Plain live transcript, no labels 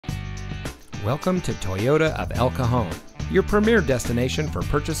Welcome to Toyota of El Cajon, your premier destination for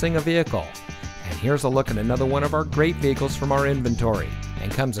purchasing a vehicle. And here's a look at another one of our great vehicles from our inventory,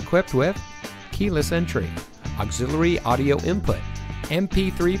 and comes equipped with keyless entry, auxiliary audio input,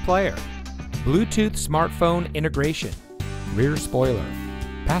 MP3 player, Bluetooth smartphone integration, rear spoiler,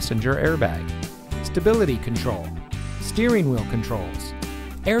 passenger airbag, stability control, steering wheel controls,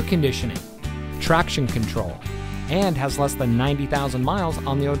 air conditioning, traction control, and has less than 90,000 miles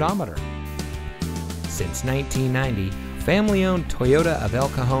on the odometer. Since 1990, family-owned Toyota of El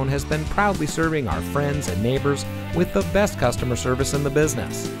Cajon has been proudly serving our friends and neighbors with the best customer service in the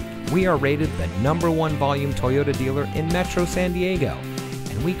business. We are rated the #1 volume Toyota dealer in Metro San Diego,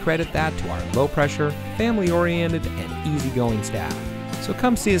 and we credit that to our low-pressure, family-oriented, and easygoing staff. So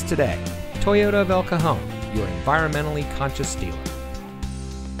come see us today. Toyota of El Cajon, your environmentally conscious dealer.